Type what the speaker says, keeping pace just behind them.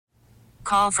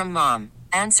call from mom.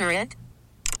 Answer it.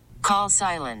 Call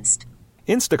silenced.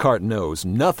 Instacart knows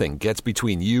nothing gets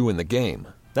between you and the game.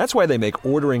 That's why they make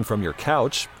ordering from your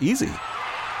couch easy.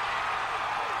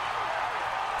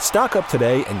 Stock up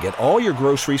today and get all your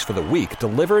groceries for the week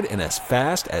delivered in as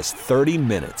fast as 30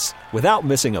 minutes without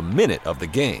missing a minute of the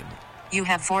game. You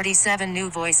have 47 new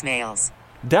voicemails.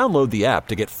 Download the app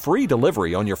to get free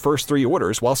delivery on your first 3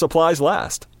 orders while supplies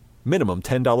last. Minimum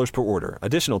 $10 per order.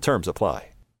 Additional terms apply.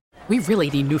 We really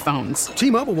need new phones.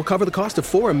 T-Mobile will cover the cost of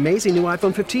 4 amazing new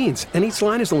iPhone 15s, and each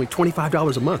line is only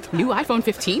 $25 a month. New iPhone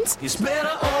 15s? It's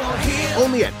better over here.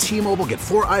 Only at T-Mobile, get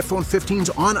 4 iPhone 15s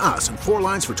on us and 4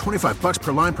 lines for $25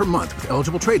 per line per month with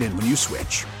eligible trade-in when you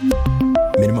switch.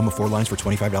 Minimum of 4 lines for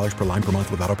 $25 per line per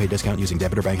month with autopay discount using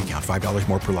debit or bank account. $5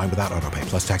 more per line without autopay,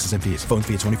 plus taxes and fees. Phone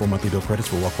fee at 24 monthly bill credits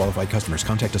for well-qualified customers.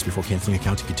 Contact us before canceling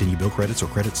account to continue bill credits or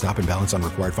credit stop and balance on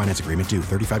required finance agreement due.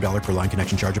 $35 per line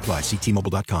connection charge applies. See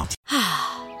T-Mobile.com.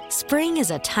 Spring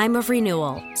is a time of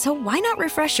renewal, so why not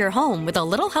refresh your home with a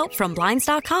little help from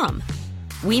Blinds.com?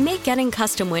 We make getting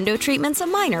custom window treatments a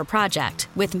minor project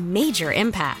with major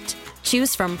impact.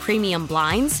 Choose from premium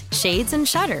blinds, shades, and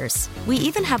shutters. We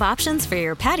even have options for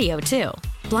your patio, too.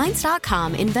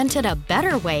 Blinds.com invented a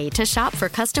better way to shop for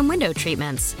custom window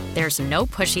treatments. There's no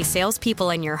pushy salespeople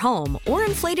in your home or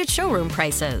inflated showroom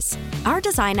prices. Our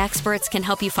design experts can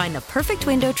help you find the perfect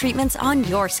window treatments on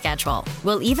your schedule.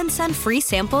 We'll even send free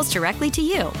samples directly to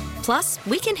you. Plus,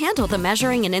 we can handle the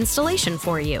measuring and installation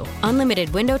for you. Unlimited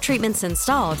window treatments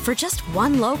installed for just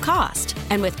one low cost.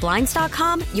 And with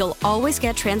Blinds.com, you'll always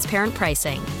get transparent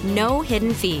pricing. No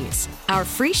hidden fees. Our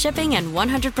free shipping and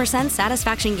 100%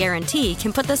 satisfaction guarantee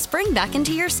can put the spring back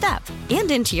into your step and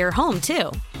into your home,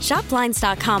 too. Shop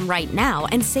Blinds.com right now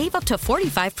and save up to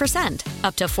 45%.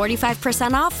 Up to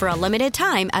 45% off for a limited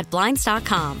time at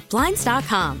Blinds.com.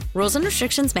 Blinds.com. Rules and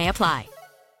restrictions may apply.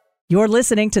 You're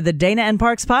listening to the Dana and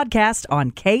Parks podcast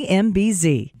on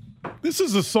KMBZ. This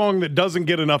is a song that doesn't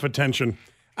get enough attention.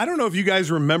 I don't know if you guys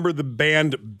remember the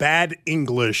band Bad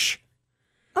English.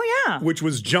 Oh, yeah. Which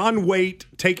was John Waite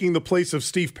taking the place of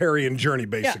Steve Perry and Journey,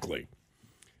 basically.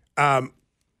 Yeah.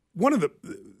 One of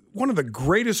the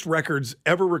greatest records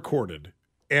ever recorded.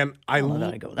 And I don't know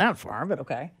that I go that far, but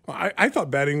okay. I thought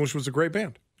Bad English was a great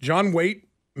band. John Waite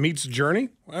meets Journey.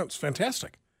 Wow, it's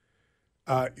fantastic.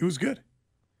 It was good.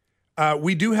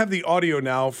 We do have the audio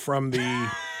now from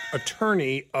the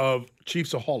attorney of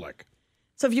Chiefsaholic.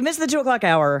 So if you missed the 2 o'clock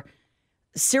hour,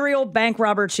 serial bank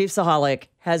robber Chiefsaholic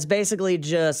has basically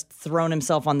just thrown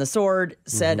himself on the sword,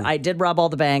 said, I did rob all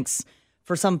the banks.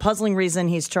 For some puzzling reason,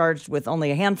 he's charged with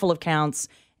only a handful of counts,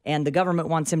 and the government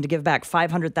wants him to give back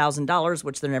 $500,000,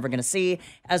 which they're never going to see,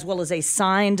 as well as a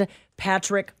signed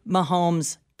Patrick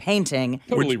Mahomes painting.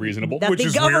 Totally reasonable. That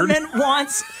the government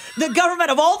wants. The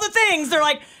government, of all the things, they're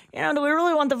like, do we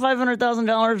really want the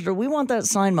 $500,000, or do we want that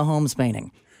signed Mahomes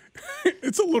painting?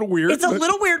 It's a little weird. It's a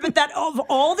little weird, but that of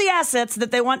all the assets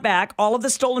that they want back, all of the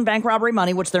stolen bank robbery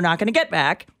money, which they're not going to get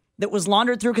back, that was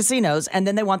laundered through casinos, and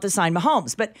then they want the signed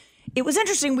Mahomes. But it was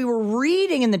interesting. We were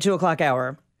reading in the 2 o'clock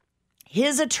hour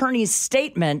his attorney's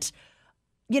statement,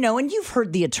 and you've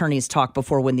heard the attorneys talk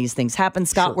before when these things happen,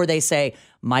 Scott, sure, where they say,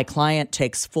 my client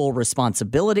takes full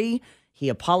responsibility. He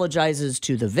apologizes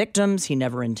to the victims. He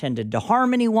never intended to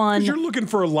harm anyone. Because you're looking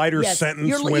for a lighter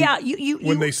sentence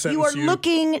when they sentence you. You are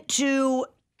looking to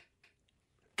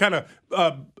kind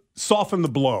of soften the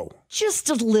blow. Just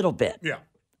a little bit. Yeah.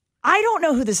 I don't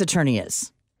know who this attorney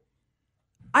is.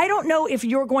 I don't know if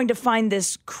you're going to find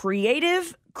this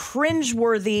creative,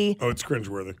 cringeworthy. Oh, it's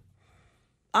cringeworthy.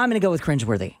 I'm going to go with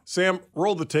cringeworthy. Sam,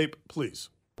 roll the tape, please.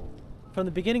 From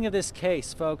the beginning of this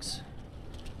case, folks,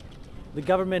 the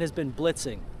government has been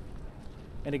blitzing,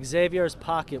 and Xavier's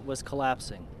pocket was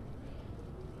collapsing.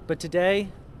 But today,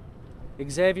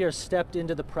 Xavier stepped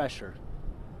into the pressure.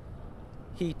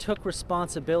 He took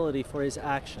responsibility for his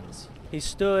actions. He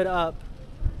stood up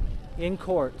in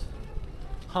court,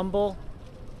 humble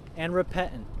and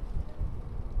repentant,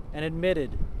 and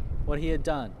admitted what he had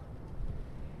done.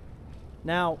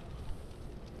 Now,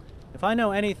 if I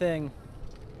know anything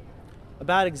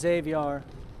about Xavier,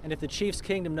 and if the Chiefs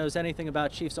Kingdom knows anything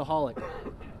about Chiefsaholic,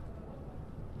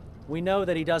 we know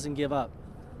that he doesn't give up.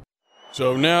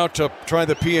 So now to try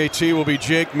the PAT will be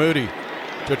Jake Moody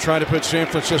to try to put San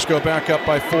Francisco back up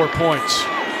by 4 points.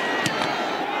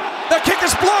 The kick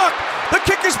is blocked! The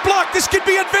kick is blocked! This could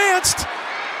be advanced!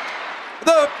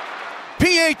 The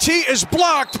PAT is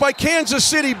blocked by Kansas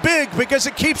City big because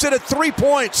it keeps it at 3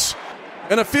 points.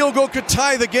 And a field goal could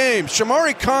tie the game.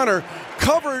 Shamari Connor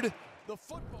covered the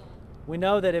football. We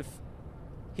know that if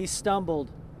he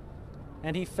stumbled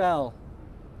and he fell,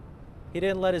 he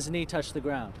didn't let his knee touch the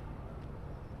ground.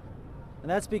 And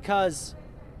that's because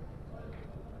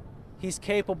he's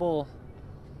capable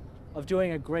of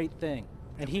doing a great thing.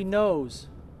 And he knows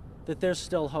that there's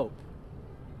still hope.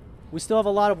 We still have a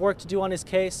lot of work to do on his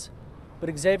case,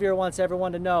 but Xavier wants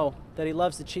everyone to know that he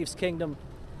loves the Chiefs Kingdom,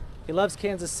 he loves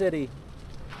Kansas City,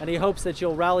 and he hopes that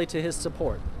you'll rally to his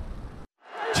support.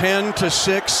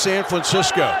 10-6 San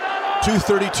Francisco.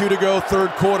 2:32 to go, third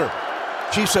quarter.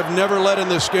 Chiefs have never led in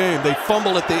this game. They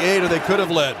fumbled at the 8, or they could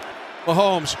have led.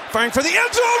 Mahomes firing for the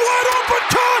end zone, wide open,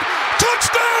 caught,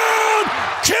 touchdown,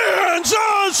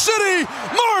 Kansas City.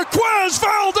 Marquez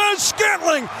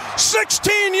Valdez-Scantling,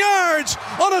 16 yards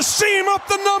on a seam up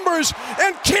the numbers,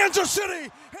 and Kansas City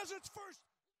has its first.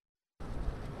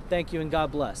 Thank you, and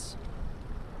God bless.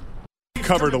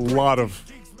 Covered a lot of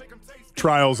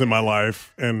trials in my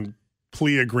life and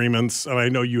plea agreements, and I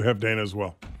know you have, Dana, as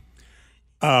well.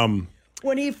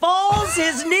 When he falls,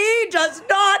 his knee does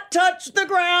not touch the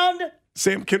ground.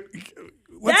 Sam,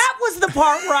 that was the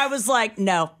part where I was like,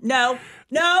 no,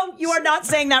 you are not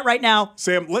saying that right now.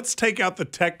 Sam, let's take out the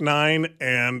Tech 9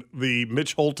 and the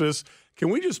Mitch Holtis. Can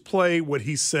we just play what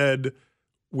he said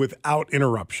without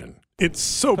interruption? It's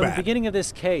so From bad. the beginning of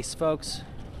this case, folks,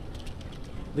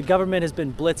 the government has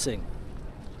been blitzing,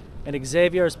 and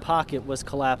Xavier's pocket was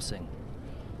collapsing.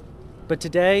 But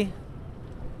today,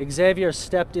 Xavier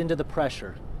stepped into the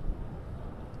pressure.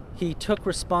 He took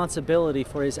responsibility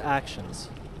for his actions.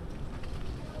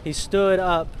 He stood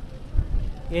up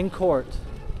in court,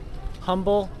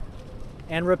 humble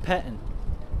and repentant,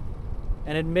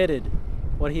 and admitted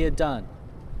what he had done.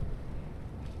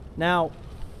 Now,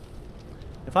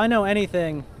 if I know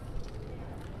anything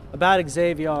about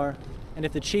Xavier, and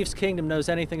if the Chiefs Kingdom knows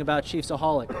anything about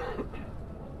Chiefsaholic,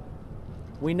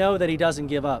 we know that he doesn't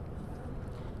give up.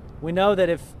 We know that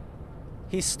if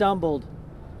he stumbled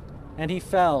and he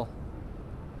fell,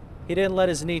 he didn't let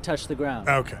his knee touch the ground.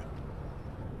 Okay.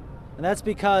 And that's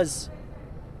because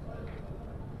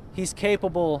he's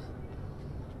capable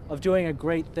of doing a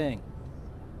great thing.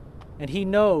 And he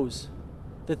knows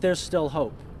that there's still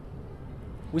hope.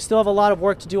 We still have a lot of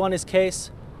work to do on his case,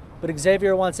 but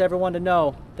Xavier wants everyone to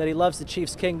know that he loves the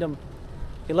Chiefs Kingdom,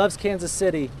 he loves Kansas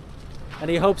City, and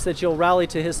he hopes that you'll rally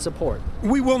to his support.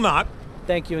 We will not.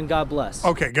 Thank you, and God bless.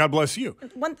 Okay, God bless you.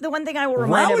 The one thing I will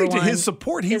remind Rally everyone to his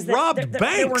support. He is that robbed there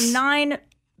banks. were 9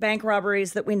 bank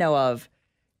robberies that we know of.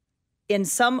 In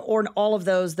some or all of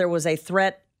those, there was a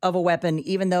threat of a weapon,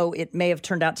 even though it may have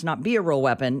turned out to not be a real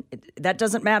weapon. That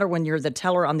doesn't matter when you're the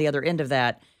teller on the other end of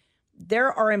that.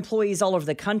 There are employees all over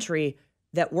the country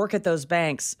that work at those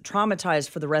banks traumatized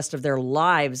for the rest of their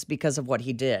lives because of what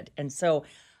he did. And so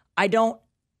I don't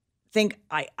think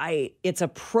it's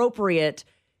appropriate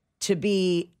to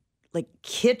be like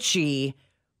kitschy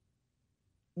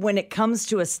when it comes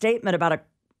to a statement about a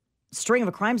string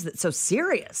of crimes that's so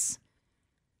serious.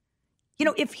 You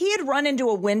know, if he had run into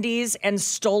a Wendy's and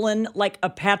stolen like a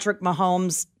Patrick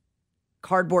Mahomes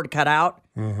cardboard cutout,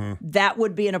 that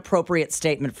would be an appropriate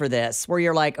statement for this, where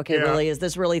you're like, okay, really, is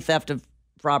this really theft of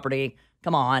property?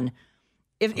 Come on.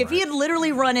 If he had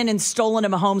literally run in and stolen a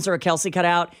Mahomes or a Kelsey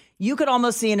cutout, you could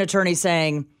almost see an attorney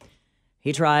saying,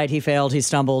 he tried, he failed, he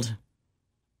stumbled.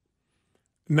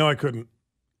 No, I couldn't.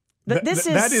 But this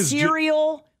is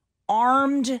serial,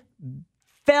 armed,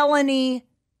 felony,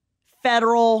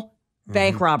 federal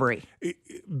bank robbery.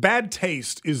 Bad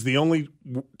taste is the only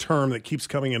term that keeps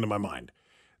coming into my mind.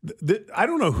 I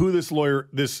don't know who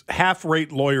this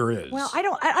half-rate lawyer is. Well, I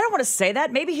don't want to say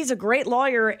that. Maybe he's a great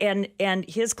lawyer and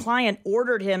his client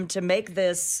ordered him to make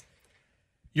this.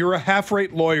 You're a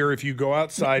half-rate lawyer if you go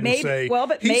outside and say,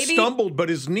 he stumbled, but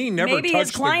his knee never touched the ground. Maybe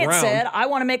his client said, I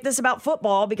want to make this about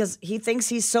football because he thinks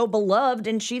he's so beloved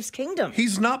in Chiefs Kingdom.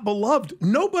 He's not beloved.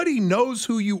 Nobody knows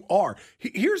who you are.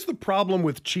 Here's the problem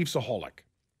with Chiefsaholic.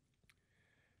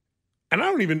 And I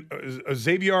don't even,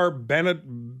 Xavier Badadar.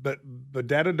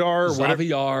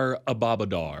 Xavier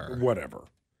Ababadar. Whatever.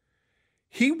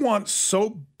 He wants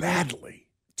so badly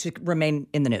to remain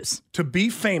in the news. To be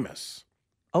famous.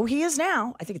 Oh, he is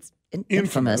now. I think it's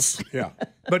infamous. Yeah.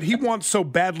 But he wants so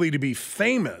badly to be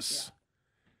famous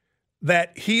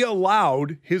that he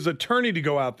allowed his attorney to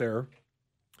go out there.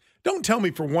 Don't tell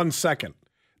me for 1 second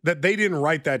that they didn't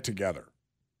write that together.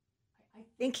 I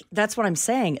think that's what I'm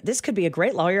saying. This could be a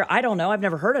great lawyer. I don't know. I've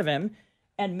never heard of him.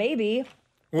 And maybe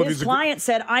his client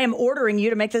said, I am ordering you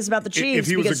to make this about the Chiefs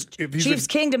because Chiefs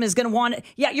Kingdom is going to want it.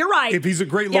 Yeah, you're right. If he's a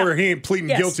great lawyer, he ain't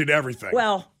pleading guilty to everything.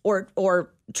 Well,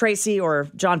 or Tracy or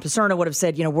John Paserno would have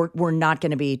said, we're not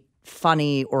going to be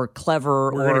funny or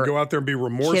clever we're going to go out there and be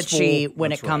remorseful. Kitschy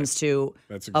when it comes to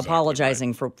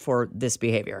apologizing for this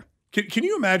behavior. Can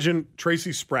you imagine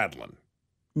Tracy Spradlin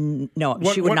No,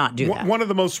 she would not do that. One of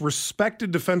the most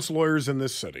respected defense lawyers in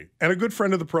this city, and a good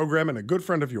friend of the program, and a good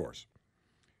friend of yours,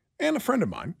 and a friend of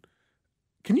mine.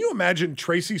 Can you imagine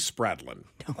Tracy Spradlin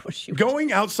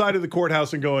going outside of the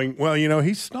courthouse and going, well,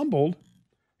 he stumbled,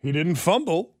 he didn't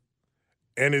fumble,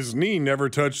 and his knee never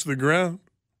touched the ground?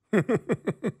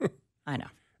 I know.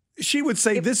 She would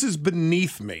say, this is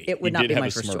beneath me. It would not be my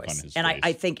first choice. And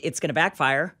I think it's going to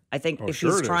backfire. I think if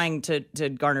he's trying to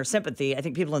garner sympathy, I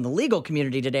think people in the legal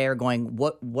community today are going,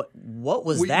 what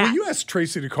was that? Will you ask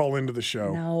Tracy to call into the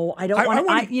show? No, I don't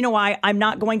want to. You know why? I'm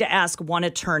not going to ask one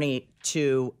attorney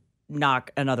to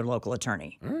knock another local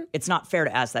attorney. Right. It's not fair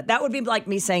to ask that. That would be like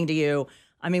me saying to you,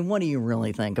 what do you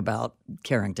really think about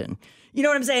Carrington? You know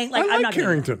what I'm saying? Like, I'm not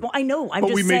Carrington. Well, I know.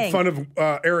 But we made fun of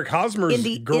Eric Hosmer's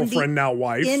girlfriend, now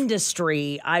wife.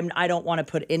 Industry. I don't want to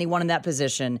put anyone in that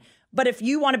position. But if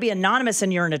you want to be anonymous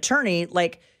and you're an attorney,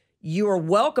 you are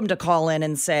welcome to call in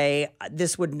and say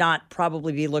this would not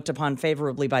probably be looked upon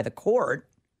favorably by the court,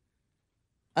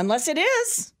 unless it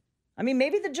is.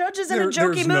 Maybe the judge is in a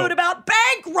jokey mood about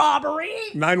bank robbery.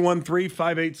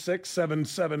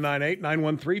 913-586-7798.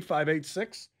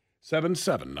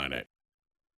 913-586-7798.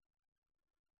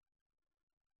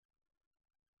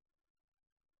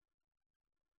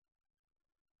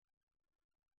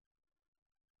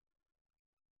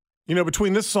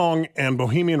 Between this song and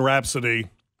Bohemian Rhapsody,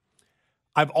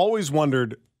 I've always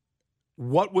wondered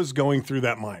what was going through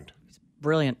that mind.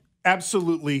 Brilliant.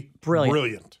 Absolutely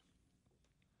brilliant.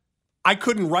 I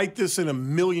couldn't write this in a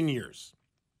million years.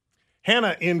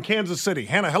 Hannah in Kansas City.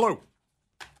 Hannah, hello.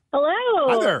 Hello.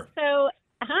 Hi there.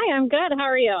 Hi, I'm good. How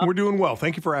are you? We're doing well.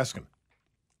 Thank you for asking.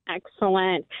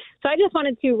 Excellent. So I just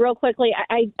wanted to real quickly,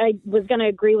 I was going to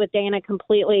agree with Dana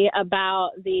completely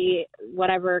about the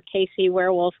whatever Casey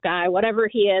werewolf guy, whatever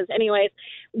he is. Anyways,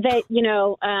 that,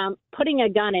 putting a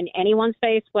gun in anyone's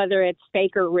face, whether it's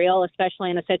fake or real, especially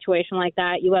in a situation like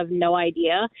that, you have no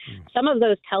idea. Some of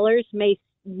those tellers may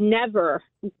never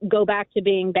go back to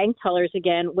being bank tellers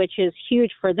again, which is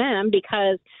huge for them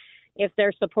because if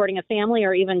they're supporting a family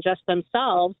or even just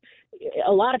themselves,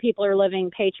 a lot of people are living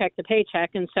paycheck to paycheck.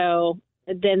 And so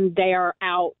then they are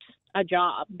out a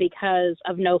job because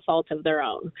of no fault of their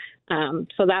own.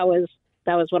 So that was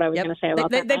what I was going to say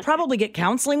about that. They probably get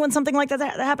counseling when something like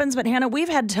that happens. But Hannah, we've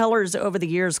had tellers over the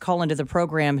years call into the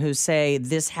program who say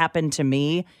this happened to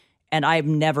me and I've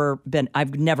never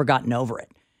gotten over it.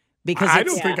 Because I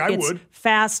don't think I would.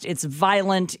 Fast, it's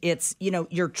violent, it's,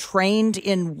 you're trained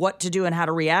in what to do and how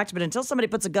to react. But until somebody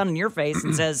puts a gun in your face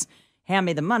and says, hand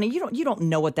me the money, you don't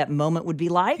know what that moment would be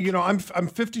like. I'm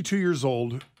 52 years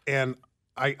old, and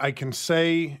I can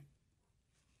say,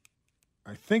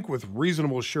 I think with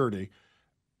reasonable surety,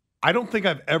 I don't think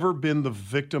I've ever been the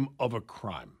victim of a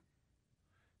crime.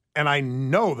 And I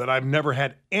know that I've never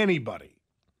had anybody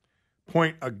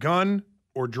point a gun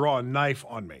or draw a knife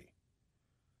on me.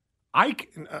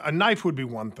 A knife would be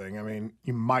one thing.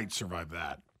 You might survive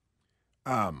that.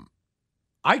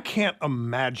 I can't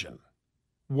imagine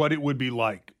what it would be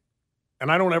like, and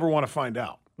I don't ever want to find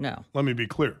out. No. Let me be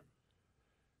clear.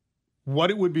 What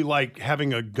it would be like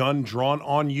having a gun drawn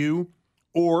on you,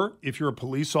 or if you're a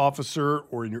police officer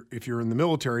or if you're in the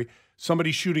military,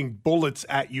 somebody shooting bullets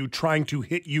at you, trying to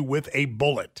hit you with a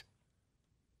bullet.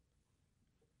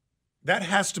 That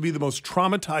has to be the most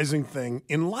traumatizing thing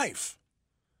in life.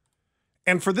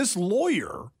 And for this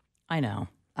lawyer, I know,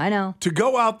 to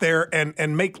go out there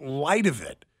and make light of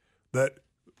it, that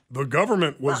the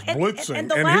government was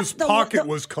blitzing and his pocket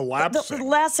was collapsing. The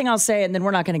last thing I'll say, and then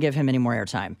we're not going to give him any more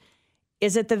airtime,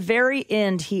 is at the very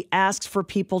end, he asked for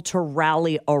people to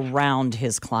rally around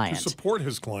his client. To support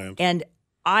his client. And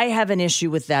I have an issue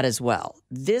with that as well.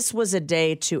 This was a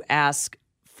day to ask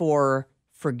for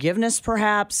forgiveness,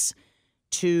 perhaps,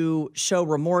 to show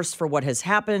remorse for what has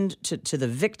happened to the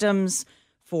victims,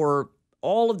 for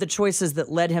all of the choices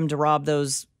that led him to rob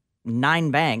those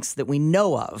 9 banks that we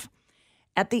know of.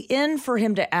 At the end, for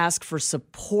him to ask for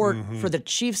support for the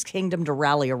Chiefs Kingdom to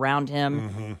rally around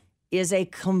him is a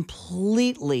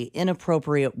completely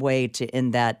inappropriate way to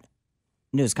end that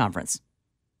news conference.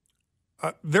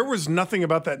 There was nothing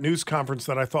about that news conference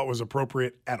that I thought was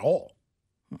appropriate at all.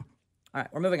 All right,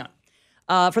 we're moving on.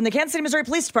 From the Kansas City, Missouri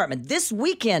Police Department, this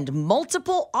weekend,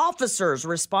 multiple officers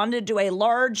responded to a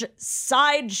large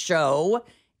sideshow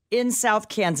in South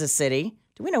Kansas City.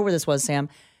 Do we know where this was, Sam?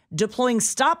 Deploying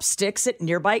stop sticks at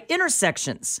nearby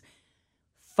intersections.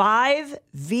 5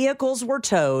 vehicles were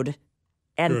towed,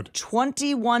 and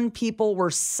 21 people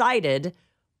were cited,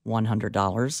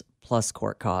 $100 plus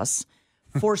court costs,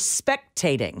 for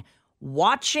spectating.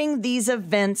 Watching these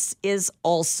events is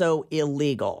also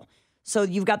illegal. So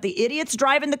you've got the idiots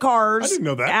driving the cars, I didn't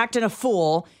know that. acting a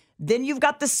fool. Then you've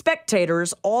got the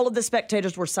spectators. All of the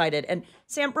spectators were cited. And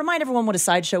Sam, remind everyone what a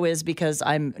sideshow is because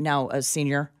I'm now a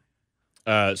senior.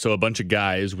 So a bunch of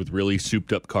guys with really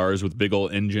souped up cars with big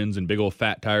old engines and big old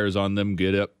fat tires on them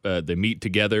get up. They meet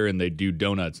together and they do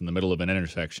donuts in the middle of an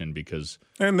intersection because.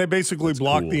 And they basically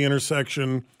block the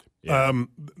intersection. Yeah.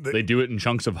 They do it in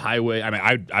chunks of highway. I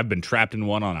mean, I've been trapped in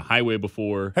one on a highway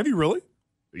before. Have you really?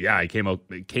 Yeah, I came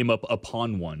up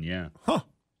upon one. Yeah. Huh.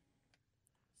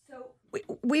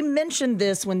 We mentioned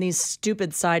this when these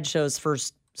stupid sideshows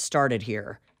first started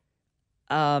here.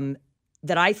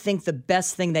 That I think the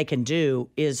best thing they can do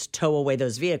is tow away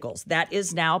those vehicles. That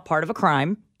is now part of a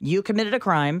crime. You committed a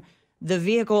crime. The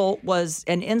vehicle was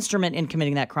an instrument in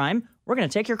committing that crime. We're going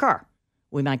to take your car.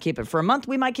 We might keep it for a month.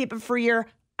 We might keep it for a year.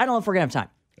 I don't know if we're going to have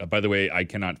time. By the way, I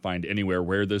cannot find anywhere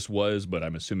where this was, but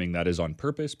I'm assuming that is on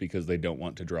purpose because they don't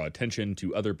want to draw attention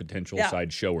to other potential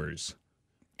side showers.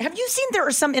 Have you seen there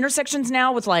are some intersections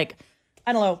now with I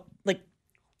don't know,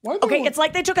 it's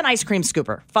like they took an ice cream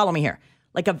scooper. Follow me here.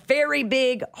 Like a very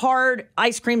big, hard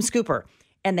ice cream scooper.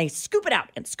 And they scoop it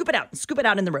out and scoop it out and scoop it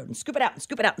out in the road and scoop it out and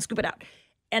scoop it out and scoop it out.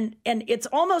 And it's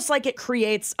almost like it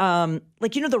creates,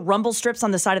 the rumble strips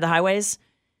on the side of the highways?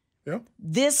 Yeah.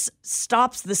 This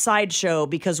stops the sideshow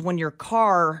because when your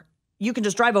car, you can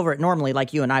just drive over it normally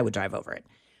like you and I would drive over it.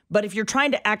 But if you're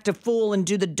trying to act a fool and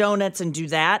do the donuts and do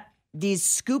that, these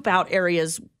scoop out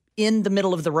areas in the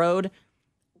middle of the road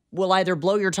will either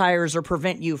blow your tires or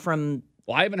prevent you from.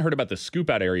 Well, I haven't heard about the scoop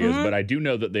out areas, but I do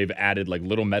know that they've added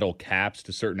little metal caps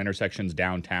to certain intersections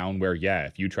downtown where,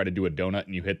 if you try to do a donut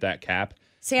and you hit that cap,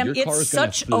 Sam, your it's car's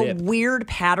such a weird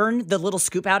pattern, the little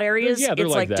scoop out areas. Yeah, they're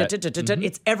it's like that.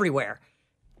 It's everywhere.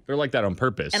 They're like that on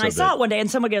purpose. And I saw it one day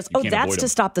and someone goes, that's to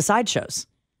stop the sideshows.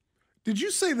 Did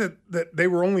you say that they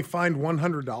were only fined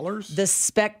 $100? The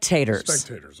spectators.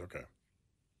 Spectators, okay.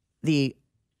 The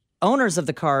owners of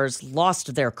the cars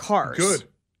lost their cars.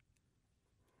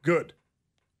 Good.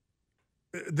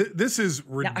 This is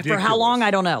ridiculous. Now, for how long? I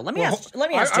don't know. Let me ask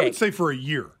Jake. I would say for a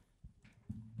year.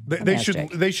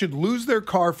 They should lose their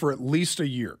car for at least a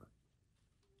year.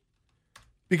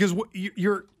 Because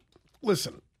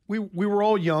listen, we were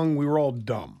all young, we were all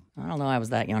dumb. I don't know I was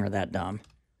that young or that dumb.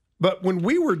 But when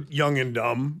we were young and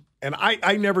dumb, and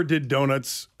I never did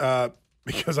donuts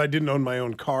because I didn't own my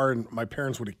own car, and my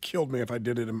parents would have killed me if I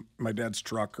did it in my dad's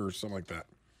truck or something like that.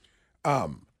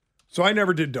 So I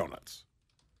never did donuts.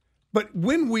 But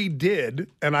when we did,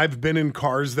 and I've been in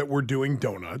cars that were doing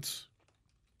donuts,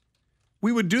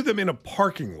 we would do them in a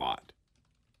parking lot.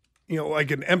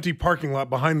 Like an empty parking lot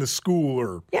behind the school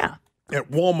or at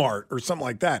Walmart or something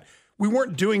like that. We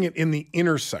weren't doing it in the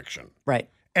intersection. Right.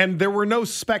 And there were no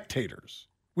spectators.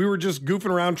 We were just goofing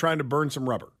around trying to burn some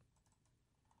rubber.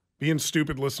 Being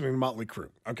stupid, listening to Motley Crue.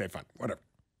 Okay, fine, whatever.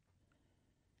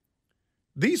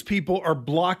 These people are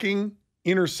blocking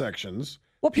intersections.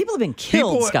 Well, people have been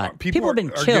killed, Scott. People have been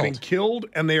killed. Are getting killed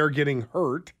and they are getting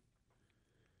hurt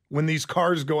when these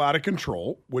cars go out of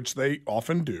control, which they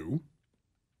often do.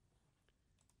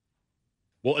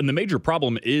 Well, and the major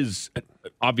problem is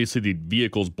obviously the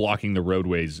vehicles blocking the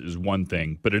roadways is one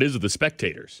thing, but it is the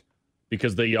spectators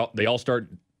because they all start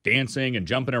dancing and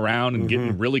jumping around and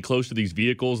getting really close to these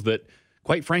vehicles that,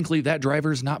 quite frankly, that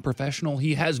driver's not professional.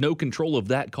 He has no control of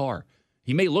that car.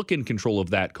 He may look in control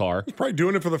of that car. He's probably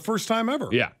doing it for the first time ever.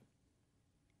 Yeah.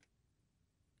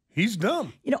 He's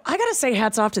dumb. I got to say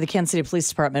hats off to the Kansas City Police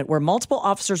Department where multiple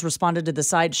officers responded to the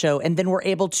sideshow and then were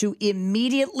able to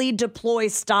immediately deploy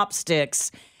stop sticks.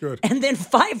 Good. And then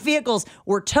 5 vehicles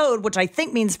were towed, which I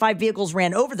think means 5 vehicles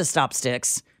ran over the stop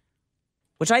sticks,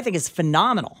 which I think is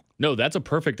phenomenal. No, that's a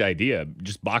perfect idea.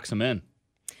 Just box them in.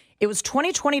 It was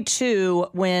 2022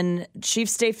 when Chief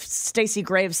Stacey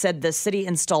Graves said the city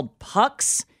installed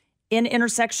pucks in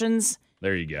intersections.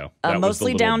 There you go.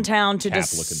 Mostly downtown to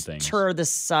deter the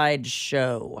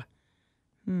sideshow.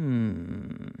 So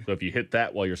if you hit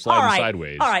that while you're sliding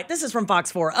sideways. All right, this is from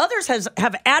Fox 4. Others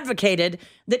have advocated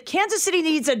that Kansas City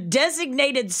needs a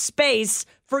designated space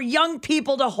for young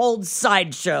people to hold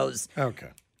sideshows. Okay.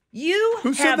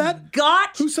 Who said that?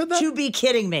 Got to be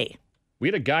kidding me. We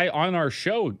had a guy on our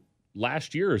show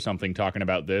last year or something talking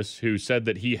about this who said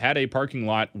that he had a parking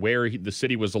lot where the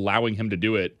city was allowing him to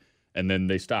do it, and then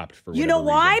they stopped for whatever reason.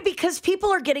 Why? Because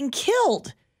people are getting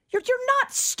killed. You're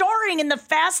not starring in the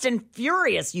Fast and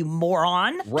Furious, you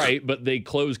moron. Right, but they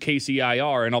close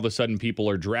KCIR, and all of a sudden people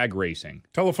are drag racing.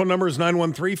 Telephone number is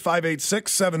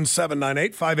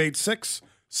 913-586-7798,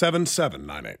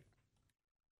 586-7798.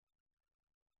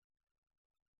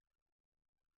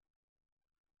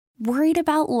 Worried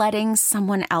about letting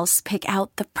someone else pick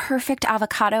out the perfect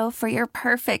avocado for your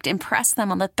perfect impress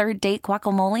them on the third date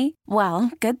guacamole?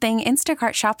 Well, good thing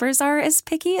Instacart shoppers are as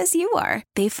picky as you are.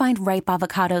 They find ripe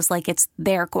avocados like it's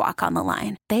their guac on the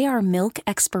line. They are milk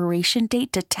expiration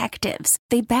date detectives.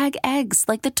 They bag eggs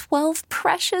like the 12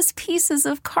 precious pieces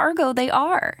of cargo they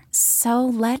are. So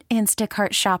let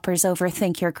Instacart shoppers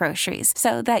overthink your groceries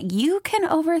so that you can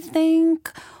overthink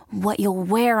what you'll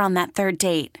wear on that third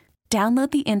date.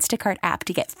 Download the Instacart app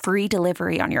to get free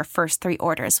delivery on your first 3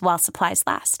 orders while supplies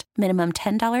last. Minimum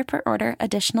 $10 per order.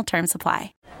 Additional terms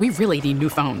apply. We really need new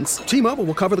phones. T-Mobile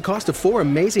will cover the cost of 4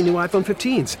 amazing new iPhone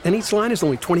 15s, and each line is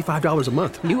only $25 a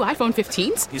month. New iPhone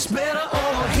 15s? It's better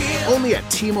over here. Only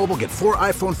at T-Mobile, get 4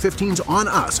 iPhone 15s on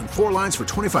us and 4 lines for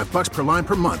 $25 per line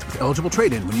per month with eligible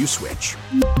trade-in when you switch.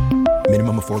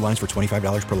 Minimum of 4 lines for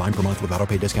 $25 per line per month with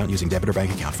auto-pay discount using debit or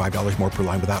bank account. $5 more per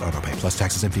line without auto-pay, plus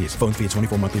taxes and fees. Phone fee at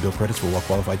 24 monthly bill credits for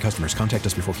well-qualified customers. Contact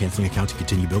us before canceling account to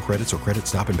continue bill credits or credit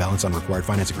stop and balance on required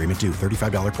finance agreement due.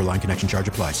 $35 per line connection charge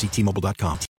applies. See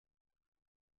T-Mobile.com.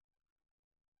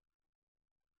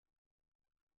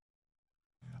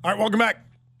 All right, welcome back.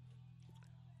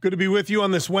 Good to be with you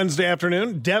on this Wednesday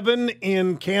afternoon. Devin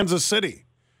in Kansas City.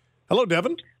 Hello,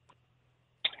 Devin.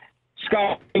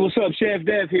 Scott, hey, what's up? Chef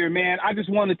Dev here, man. I just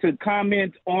wanted to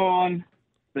comment on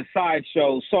the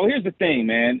sideshow. So here's the thing,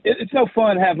 man. It's no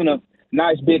fun having a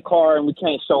nice big car and we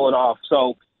can't show it off.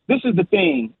 So this is the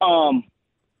thing.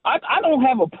 I don't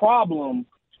have a problem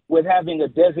with having a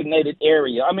designated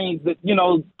area. I mean,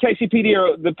 KCPD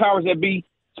or the powers that be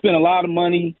spend a lot of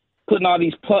money putting all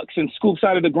these pucks and scoops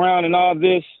out of the ground and all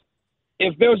this.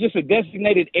 If there was just a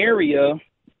designated area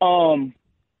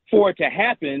for it to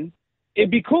happen, it'd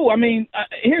be cool. I mean,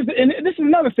 this is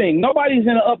another thing. Nobody's in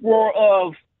an uproar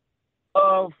of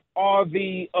all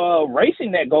the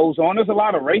racing that goes on. There's a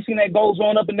lot of racing that goes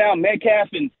on up and down Metcalf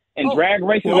and drag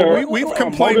races. We've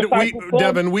complained.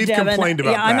 Devin, we've complained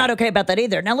about that. Yeah, I'm not okay about that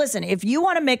either. Now, listen, if you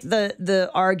want to make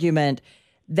the argument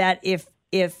that if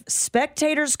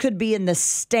spectators could be in the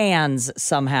stands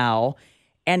somehow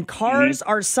and cars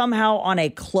are somehow on a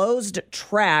closed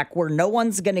track where no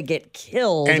one's going to get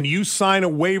killed. And you sign a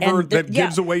waiver that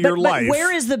gives away your life. But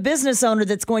where is the business owner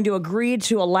that's going to agree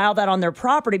to allow that on their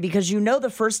property? Because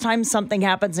the first time something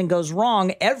happens and goes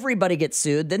wrong, everybody gets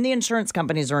sued. Then the insurance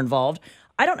companies are involved.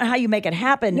 I don't know how you make it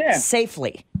happen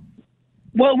safely.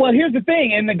 Well, here's the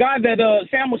thing. And the guy that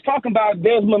Sam was talking about,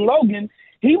 Desmond Logan,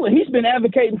 he's been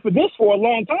advocating for this for a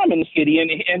long time in the city.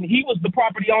 And he was the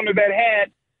property owner that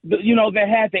had the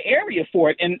area for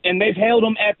it. And they've held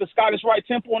him at the Scottish Rite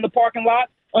Temple in the parking lot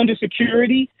under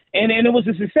security. And it was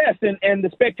a success. And the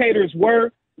spectators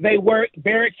were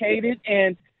barricaded.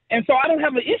 And so I don't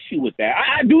have an issue with that.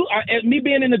 I do. Me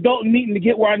being an adult and needing to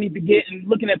get where I need to get and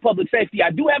looking at public safety,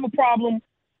 I do have a problem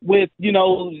with,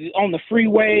 on the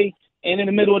freeway and in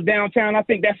the middle of downtown. I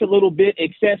think that's a little bit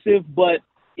excessive. But,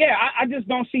 yeah, I just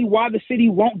don't see why the city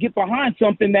won't get behind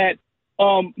something that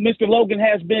Mr. Logan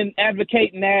has been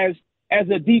advocating as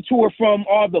a detour from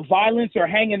all the violence or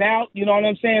hanging out. You know what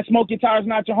I'm saying? Smoke your tires,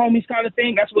 not your homies kind of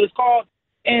thing. That's what it's called.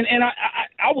 And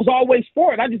I was always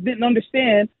for it. I just didn't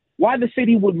understand why the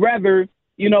city would rather,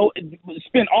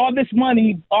 spend all this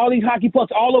money, all these hockey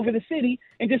pucks all over the city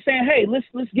and just saying, hey, let's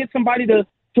get somebody to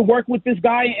work with this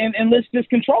guy and let's just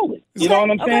control it. You know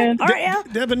what I'm saying? All right, yeah.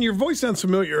 Devin, your voice sounds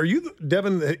familiar. Are you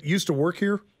Devin that used to work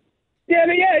here? Yeah.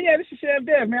 This is Chef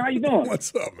Dev, man. How you doing?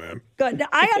 What's up, man? Good. Now,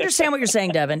 I understand what you're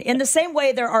saying, Devin. In the same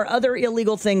way, there are other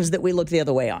illegal things that we look the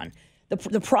other way on.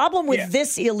 The problem with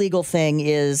this illegal thing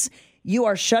is you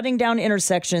are shutting down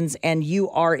intersections and you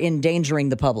are endangering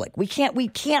the public. We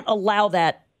can't allow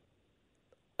that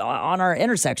on our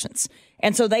intersections,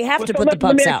 and so they have to put the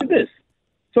pucks out.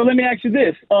 So let me ask you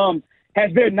this. Has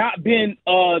there not been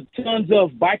tons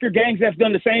of biker gangs that's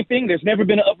done the same thing? There's never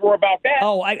been an uproar about that.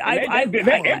 Oh, I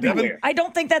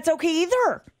don't think that's okay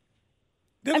either.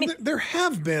 Devin, there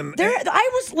have been.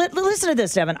 Listen to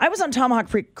this, Devin. I was on Tomahawk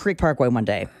Creek Parkway one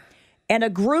day, and a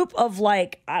group of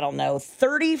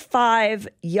 35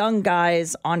 young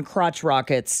guys on crotch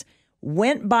rockets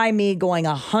went by me going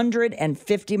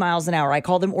 150 miles an hour. I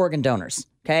call them organ donors.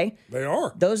 Okay? They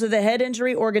are. Those are the head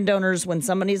injury organ donors. When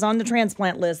somebody's on the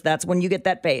transplant list, that's when you get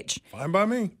that page. Fine by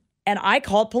me. And I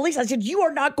called police. I said, you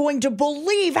are not going to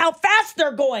believe how fast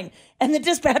they're going. And the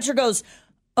dispatcher goes,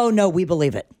 oh, no, we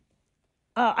believe it.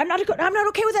 I'm not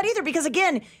okay with that either because,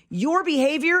 again, your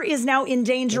behavior is now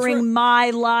endangering my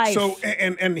life. So,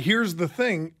 and here's the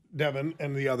thing, Devin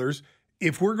and the others.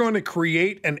 If we're going to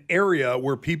create an area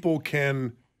where people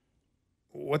can,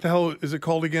 what the hell is it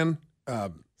called again?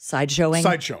 Sideshowing.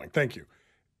 Sideshowing, thank you.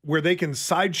 Where they can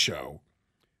sideshow,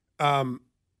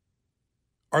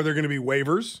 Are there going to be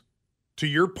waivers? To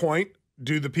your point,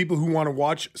 do the people who want to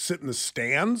watch sit in the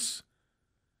stands?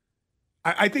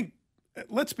 I think,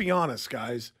 let's be honest,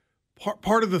 guys.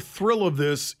 Part of the thrill of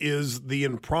this is the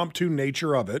impromptu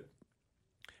nature of it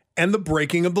and the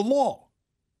breaking of the law.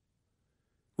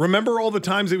 Remember all the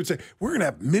times they would say, we're going to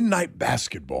have midnight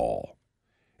basketball.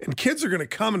 And kids are going to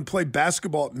come and play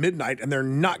basketball at midnight, and they're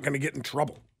not going to get in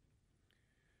trouble.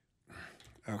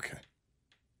 Okay.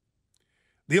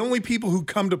 The only people who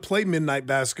come to play midnight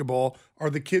basketball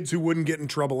are the kids who wouldn't get in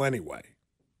trouble anyway.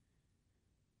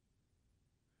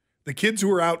 The kids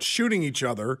who are out shooting each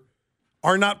other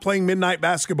are not playing midnight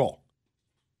basketball.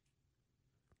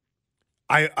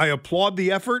 I applaud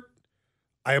the effort.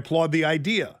 I applaud the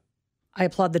idea. I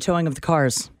applaud the towing of the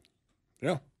cars.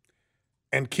 Yeah.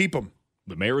 And keep them.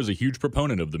 The mayor is a huge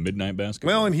proponent of the midnight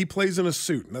basketball. Well, and he plays in a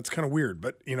suit, and that's kind of weird,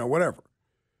 but, whatever.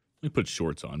 He puts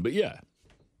shorts on, but yeah.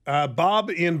 Bob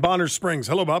in Bonner Springs.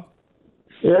 Hello, Bob.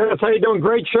 Yes, how you doing?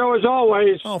 Great show as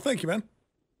always. Oh, thank you, man.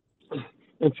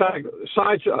 In fact,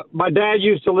 my dad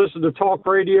used to listen to talk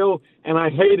radio, and I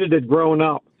hated it growing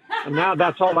up. And now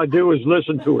that's all I do is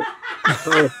listen to it.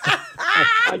 So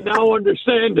I now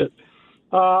understand it.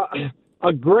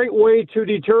 A great way to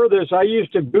deter this, I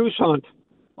used to goose hunt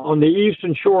on the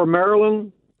eastern shore of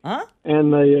Maryland. Huh?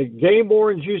 And the game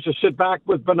wardens used to sit back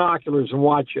with binoculars and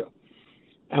watch you.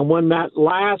 And when that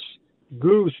last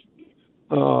goose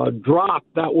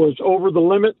dropped that was over the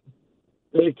limit,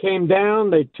 they came down,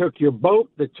 they took your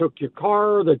boat, they took your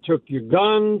car, they took your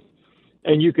guns,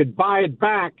 and you could buy it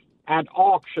back at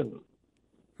auction.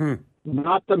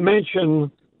 Not to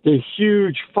mention the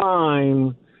huge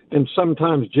fine and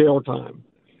sometimes jail time.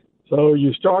 So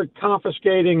you start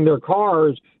confiscating their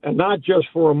cars, and not just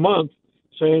for a month,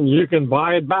 saying you can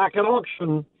buy it back at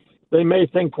auction. They may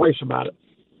think twice about it.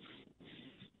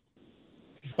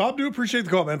 Bob, do appreciate the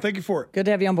call, man. Thank you for it. Good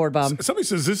to have you on board, Bob. Somebody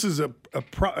says this is I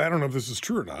don't know if this is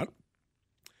true or not.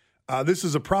 This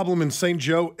is a problem in St.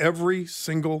 Joe every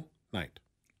single night.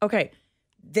 Okay,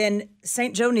 then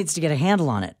St. Joe needs to get a handle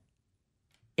on it.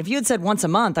 If you had said once a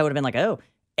month, I would have been like, oh,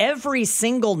 every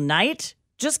single night?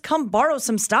 Just come borrow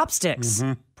some stop sticks.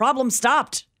 Problem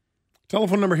stopped.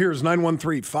 Telephone number here is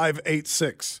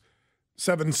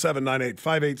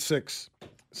 913-586-7798.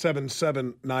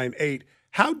 586-7798.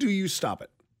 How do you stop it?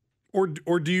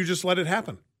 Or do you just let it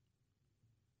happen?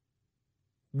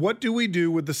 What do we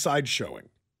do with the side showing?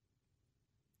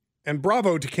 And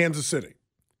bravo to Kansas City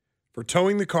for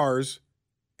towing the cars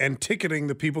and ticketing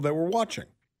the people that were watching.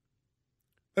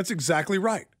 That's exactly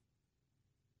right.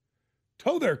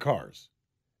 Tow their cars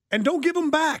and don't give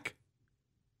them back.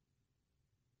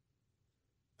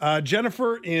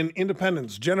 Jennifer in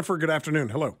Independence. Jennifer, good afternoon.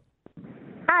 Hello.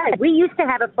 Hi. We used to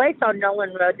have a place on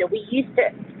Nolan Road that we used to,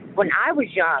 when I was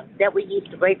young, that we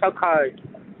used to race our cars.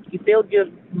 You build your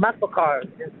muscle cars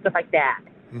and stuff like that.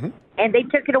 And they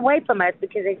took it away from us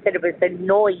because they said it was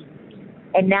annoying.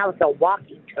 And now it's a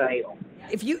walking trail.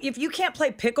 If you can't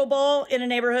play pickleball in a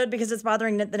neighborhood because it's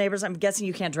bothering the neighbors, I'm guessing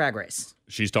you can't drag race.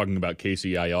 She's talking about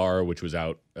KCIR, which was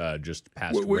out just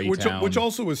past Raytown. Which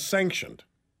also was sanctioned.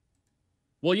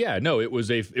 Well, yeah, no, it was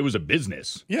a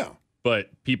business. Yeah.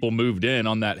 But people moved in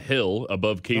on that hill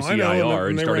above KCIR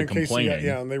and they started ran complaining.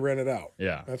 Yeah, and they ran it out.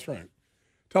 Yeah. That's right.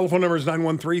 Telephone number is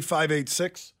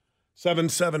 913-586-7798,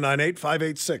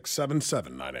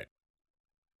 586-7798.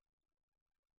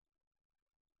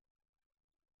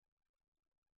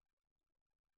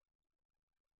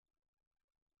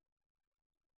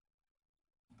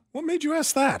 What made you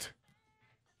ask that?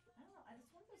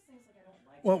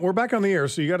 Well, we're back on the air,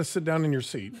 so you got to sit down in your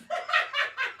seat.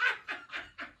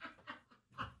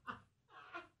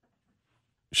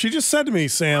 She just said to me,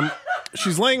 Sam,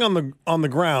 she's laying on the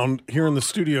ground here in the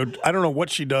studio. I don't know what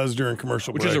she does during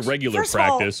commercial breaks. Which is a regular First of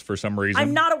all, practice for some reason.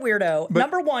 I'm not a weirdo.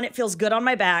 Number one, it feels good on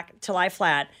my back to lie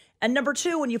flat. And number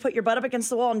two, when you put your butt up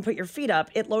against the wall and put your feet up,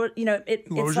 it lowers,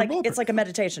 it's like a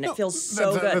meditation. It feels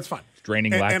so good. That's fine. It's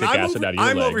draining lactic acid out of your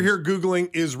I'm legs. over here Googling,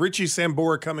 is Richie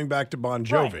Sambora coming back to Bon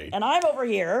Jovi? Right. And I'm over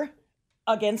here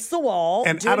against the wall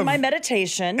doing my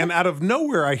meditation. And out of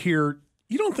nowhere, I hear,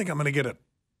 you don't think I'm going to get a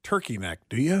turkey neck,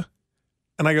 do you?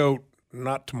 And I go,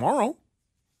 not tomorrow.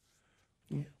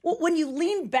 Well, when you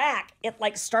lean back, it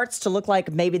starts to look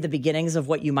like maybe the beginnings of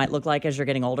what you might look like as you're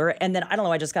getting older. And then, I don't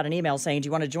know, I just got an email saying, do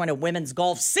you want to join a women's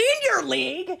golf senior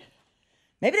league?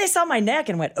 Maybe they saw my neck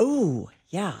and went, oh,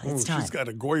 yeah, it's time. She's got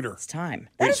a goiter. It's time.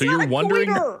 Wait, so you're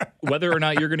wondering whether or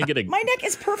not you're going to get a... My neck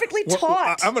is perfectly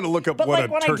taut. I'm going to look up But what a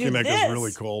when I turkey do neck this- is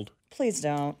really called. Please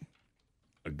don't.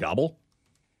 A gobble?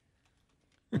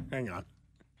 Hang on.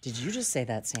 Did you just say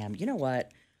that, Sam? You know what?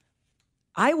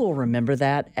 I will remember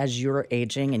that as you're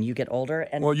aging and you get older.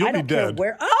 And Well, you'll I don't be care dead.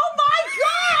 where. Oh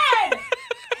my God!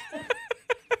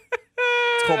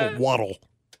 It's called a waddle.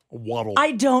 A waddle.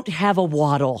 I don't have a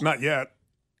waddle. Not yet,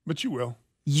 but you will.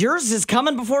 Yours is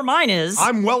coming before mine is.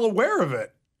 I'm well aware of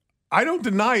it. I don't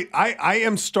deny it. I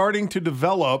am starting to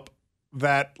develop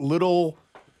that little.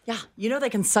 Yeah, you know they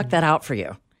can suck that out for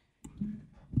you.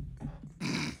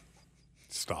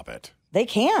 Stop it. They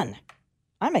can.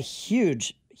 I'm a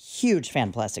huge fan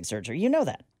of plastic surgery. You know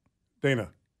that. Dana.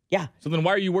 Yeah. So then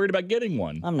why are you worried about getting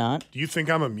one? I'm not. Do you think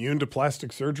I'm immune to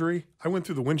plastic surgery? I went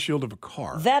through the windshield of a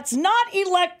car. That's not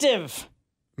elective.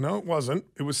 No, it wasn't.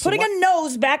 It was Putting a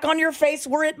nose back on your face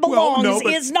where it belongs no,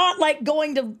 but- is not like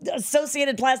going to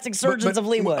Associated Plastic Surgeons of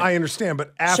Leawood. I understand,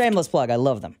 but Shameless plug. I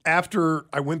love them. After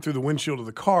I went through the windshield of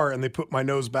the car and they put my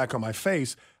nose back on my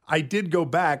face, I did go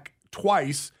back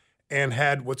twice and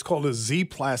had what's called a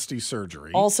Z-plasty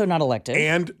surgery. Also not elective.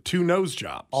 And 2 nose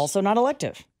jobs. Also not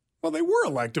elective. Well, they were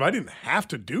elective. I didn't have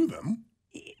to do them.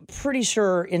 Pretty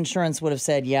sure insurance would have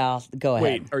said, yeah, go ahead.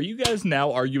 Wait, are you guys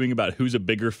now arguing about who's a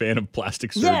bigger fan of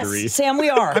plastic surgery? Yes, Sam, we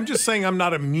are. I'm just saying I'm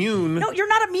not immune. No, you're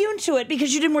not immune to it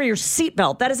because you didn't wear your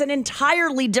seatbelt. That is an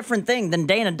entirely different thing than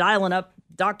Dana dialing up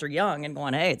Dr. Young and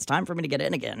going, hey, it's time for me to get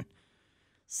in again.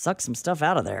 Suck some stuff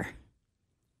out of there.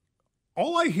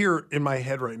 All I hear in my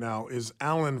head right now is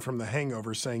Alan from The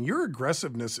Hangover saying, your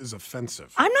aggressiveness is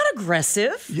offensive. I'm not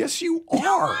aggressive. Yes, you are.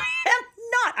 No, I am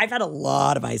not. I've had a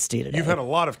lot of iced tea today. You've had a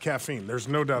lot of caffeine. There's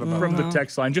no doubt about From it. the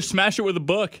text line, just smash it with a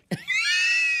book.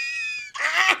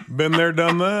 Been there,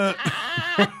 done that.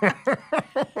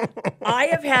 I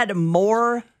have had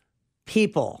more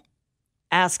people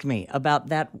ask me about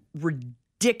that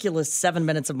ridiculous 7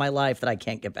 minutes of my life that I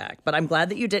can't get back. But I'm glad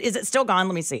that you did. Is it still gone?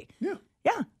 Let me see. Yeah.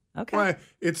 Yeah. Okay. Well,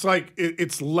 it's like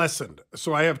it's lessened.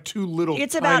 So I have 2 little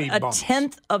It's about tiny a bumps.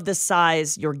 10th of the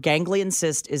size. Your ganglion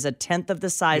cyst is a 10th of the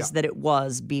size that it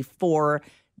was before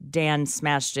Dan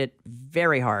smashed it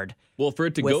very hard. Well, for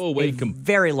it to with go away, a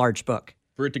very large book.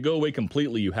 For it to go away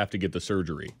completely, you have to get the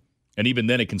surgery, and even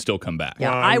then, it can still come back.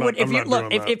 Yeah, I would.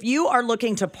 If you are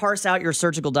looking to parse out your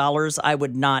surgical dollars, I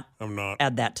would not. I'm not.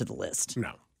 Add that to the list.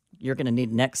 No, you're going to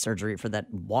need neck surgery for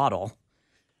that waddle.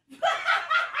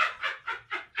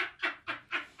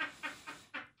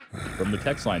 From the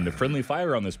text line, the friendly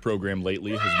fire on this program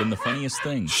lately has been the funniest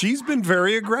thing. She's been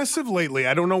very aggressive lately.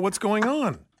 I don't know what's going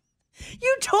on.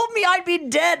 You told me I'd be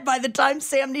dead by the time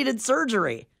Sam needed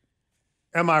surgery.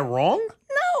 Am I wrong?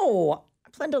 No. I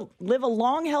plan to live a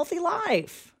long, healthy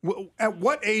life. Well, at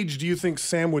what age do you think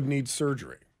Sam would need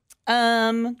surgery?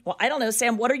 Well, I don't know.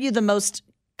 Sam, what are you the most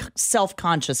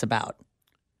self-conscious about?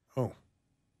 Oh.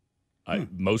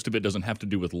 Most of it doesn't have to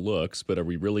do with looks, but are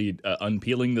we really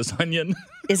unpeeling this onion?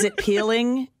 Is it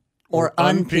peeling or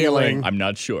unpeeling? I'm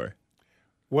not sure.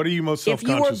 What are you most If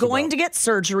you were going to get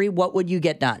surgery, what would you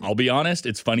get done? I'll be honest,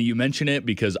 it's funny you mention it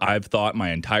because I've thought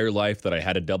my entire life that I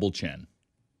had a double chin.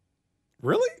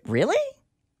 Really? Really?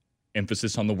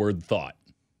 Emphasis on the word thought.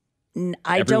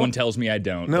 I Everyone don't. tells me I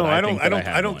don't. No, but I don't. think I that don't.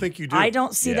 have I don't one. think you do. I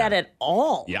don't see that at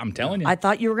all. Yeah, I'm telling you. I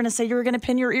thought you were going to say you were going to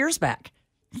pin your ears back.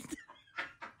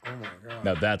 Oh my god.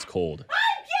 Now that's cold.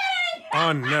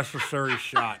 Unnecessary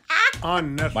shot.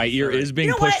 Unnecessary. My ear is being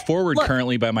You know pushed what? forward Look.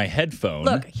 currently by my headphone.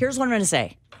 Look, here's what I'm going to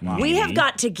say. Mommy. We have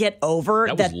got to get over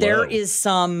That was that there low. is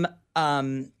some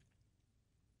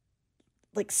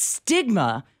like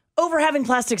stigma over having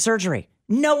plastic surgery.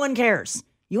 No one cares.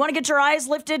 You want to get your eyes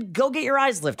lifted? Go get your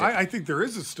eyes lifted. I think there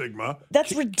is a stigma.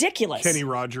 That's ridiculous. Kenny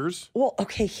Rogers, Well,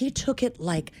 okay, he took it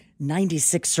like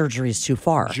 96 surgeries too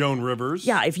far. Joan Rivers.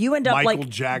 Yeah, if you end up Michael like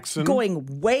Jackson.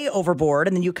 going way overboard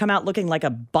and then you come out looking like a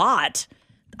bot,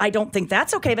 I don't think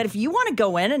that's okay. But if you want to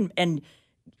go in and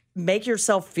make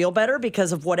yourself feel better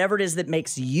because of whatever it is that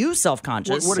makes you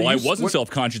self-conscious. Well, I wasn't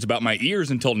self-conscious about my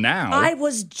ears until now. I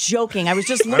was joking. I was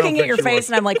just I don't looking at think your you face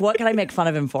were. and I'm like, what can I make fun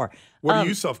of him for? What are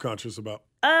you self-conscious about?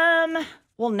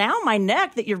 Well, now my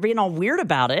neck that you're being all weird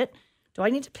about it. Do I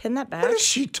need to pin that back? What is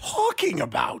she talking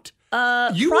about?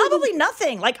 Probably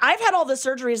nothing. Like I've had all the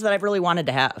surgeries that I've really wanted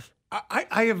to have.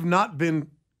 I have not been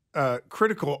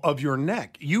critical of your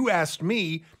neck. You asked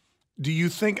me, do you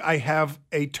think I have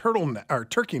a turtleneck or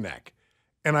turkey neck?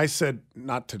 And I said,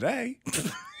 not today.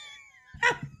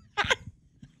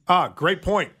 Great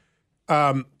point.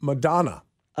 Madonna.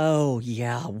 Oh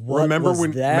yeah. What Remember was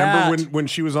when? that? Remember when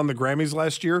she was on the Grammys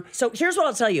last year? So here's what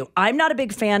I'll tell you. I'm not a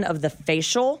big fan of the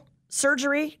facial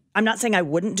surgery. I'm not saying I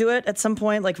wouldn't do it at some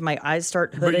point, like if my eyes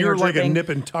start hooding But you're or like a drooping. nip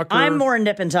and tucker. I'm more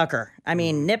nip and tucker. I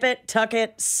mean, nip it, tuck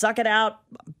it, suck it out,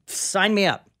 sign me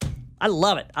up. I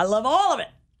love it. I love all of it.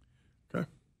 Okay.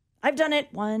 I've done it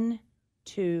 1,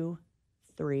 2,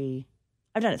 3.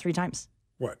 I've done it 3 times.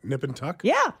 What, nip and tuck?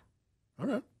 Yeah.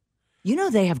 Okay. You know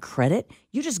they have credit.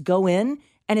 You just go in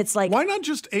and it's like... Why not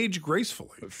just age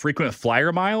gracefully? Frequent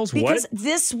flyer miles? Because What?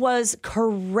 this was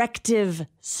corrective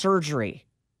surgery.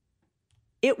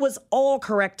 It was all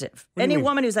corrective. What do you Any mean?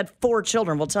 woman who's had 4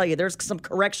 children will tell you there's some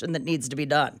correction that needs to be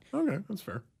done. Okay, that's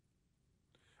fair.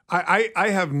 I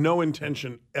have no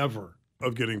intention ever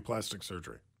of getting plastic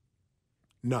surgery.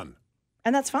 None.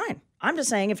 And that's fine. I'm just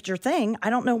saying if it's your thing, I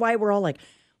don't know why we're all like,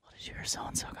 well, did you hear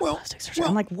so-and-so got plastic surgery?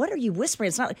 I'm like, what are you whispering?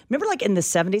 It's not... Remember like in the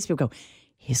 70s, people go,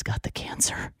 he's got the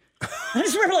cancer. I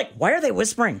just remember like, why are they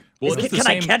whispering? Well, Can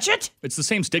I catch it? It's the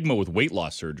same stigma with weight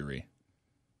loss surgery,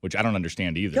 which I don't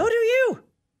understand either. Go do you.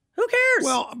 Who cares?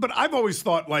 Well, but I've always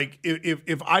thought like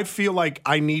if I feel like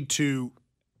I need to,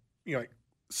 like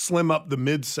slim up the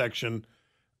midsection,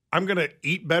 I'm going to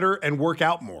eat better and work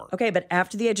out more. Okay, but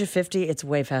after the age of 50, it's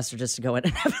way faster just to go in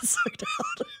and have it sucked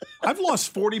out. I've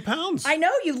lost 40 pounds. I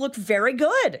know, you look very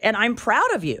good, and I'm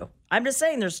proud of you. I'm just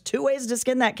saying there's 2 ways to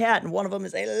skin that cat, and one of them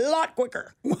is a lot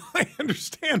quicker. Well, I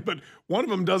understand, but one of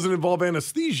them doesn't involve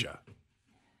anesthesia.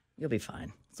 You'll be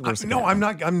fine. It's the worst No, I'm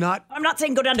not. I'm not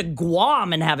saying go down to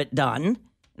Guam and have it done in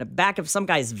the back of some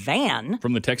guy's van.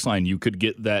 From the text line, you could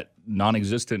get that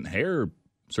non-existent hair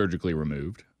surgically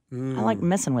removed. I like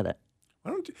messing with it.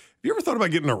 Have you ever thought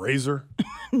about getting a razor?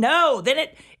 No, then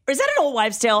is that an old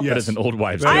wives' tale? That is an old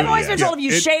wives' tale. I've always been told if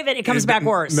you shave it, it comes back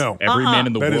worse. No. Every man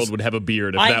in the world would have a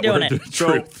beard if that were the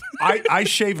truth. So I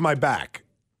shave my back.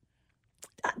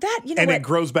 And it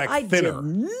grows back thinner. I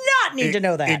did not need to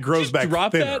know that. It grows back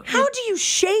thinner. How do you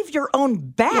shave your own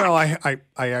back? Well, I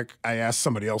asked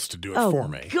somebody else to do it for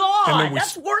me. God, And then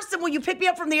that's worse than when you pick me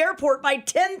up from the airport by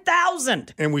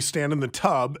 10,000. And we stand in the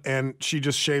tub, and she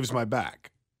just shaves my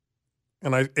back.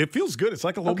 And it feels good. It's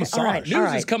like a little massage. All right.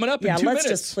 News is coming up in 2 minutes.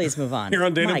 Let's just please move on. Here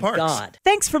on Dana My Parks. God.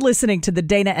 Thanks for listening to the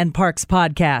Dana and Parks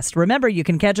podcast. Remember, you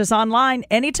can catch us online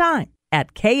anytime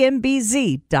at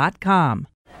kmbz.com.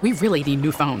 We really need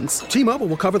new phones. T-Mobile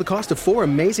will cover the cost of 4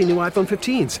 amazing new iPhone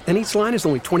 15s, and each line is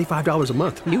only $25 a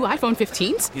month. New iPhone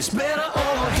 15s? It's better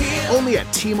over here. Only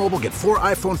at T-Mobile, get 4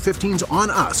 iPhone 15s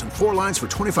on us and 4 lines for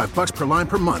 $25 per line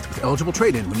per month with eligible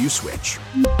trade-in when you switch.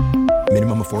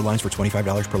 Minimum of 4 lines for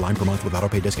 $25 per line per month with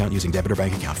autopay discount using debit or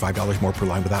bank account. $5 more per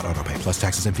line without autopay, plus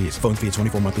taxes and fees. Phone fee at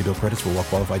 24 monthly bill credits for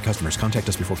well-qualified customers. Contact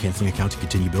us before canceling account to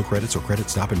continue bill credits or credit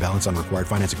stop and balance on required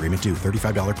finance agreement due.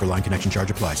 $35 per line connection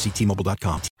charge applies. See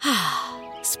T-Mobile.com.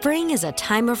 Spring is a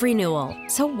time of renewal,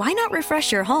 so why not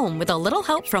refresh your home with a little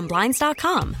help from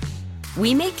Blinds.com?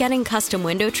 We make getting custom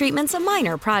window treatments a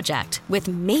minor project with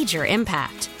major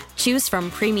impact. Choose from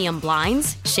premium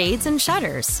blinds, shades, and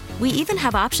shutters. We even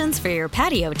have options for your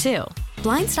patio, too.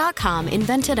 Blinds.com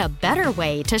invented a better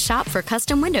way to shop for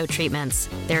custom window treatments.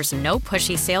 There's no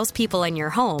pushy salespeople in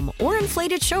your home or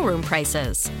inflated showroom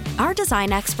prices. Our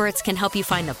design experts can help you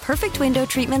find the perfect window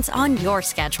treatments on your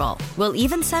schedule. We'll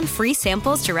even send free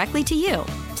samples directly to you.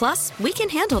 Plus, we can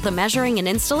handle the measuring and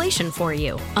installation for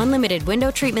you. Unlimited window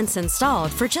treatments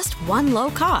installed for just one low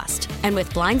cost. And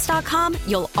with Blinds.com,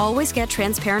 you'll always get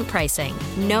transparent pricing.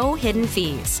 No hidden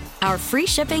fees. Our free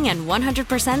shipping and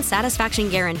 100% satisfaction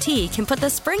guarantee can put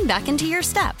the spring back into your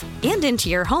step and into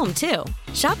your home, too.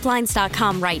 Shop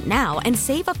Blinds.com right now and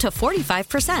save up to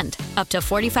 45%. Up to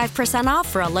 45% off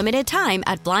for a limited time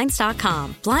at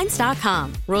Blinds.com.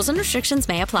 Blinds.com. Rules and restrictions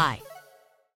may apply.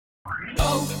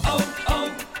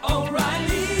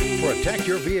 Protect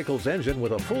your vehicle's engine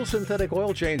with a full synthetic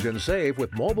oil change and save with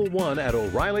Mobil 1 at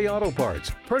O'Reilly Auto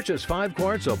Parts. Purchase 5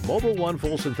 quarts of Mobil 1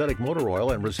 full synthetic motor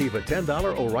oil and receive a $10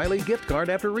 O'Reilly gift card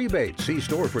after rebate. See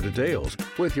store for details.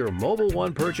 With your Mobil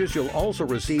 1 purchase, you'll also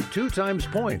receive 2 times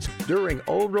points during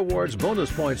O Rewards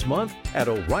Bonus Points Month at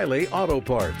O'Reilly Auto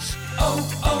Parts.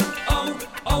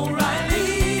 O'Reilly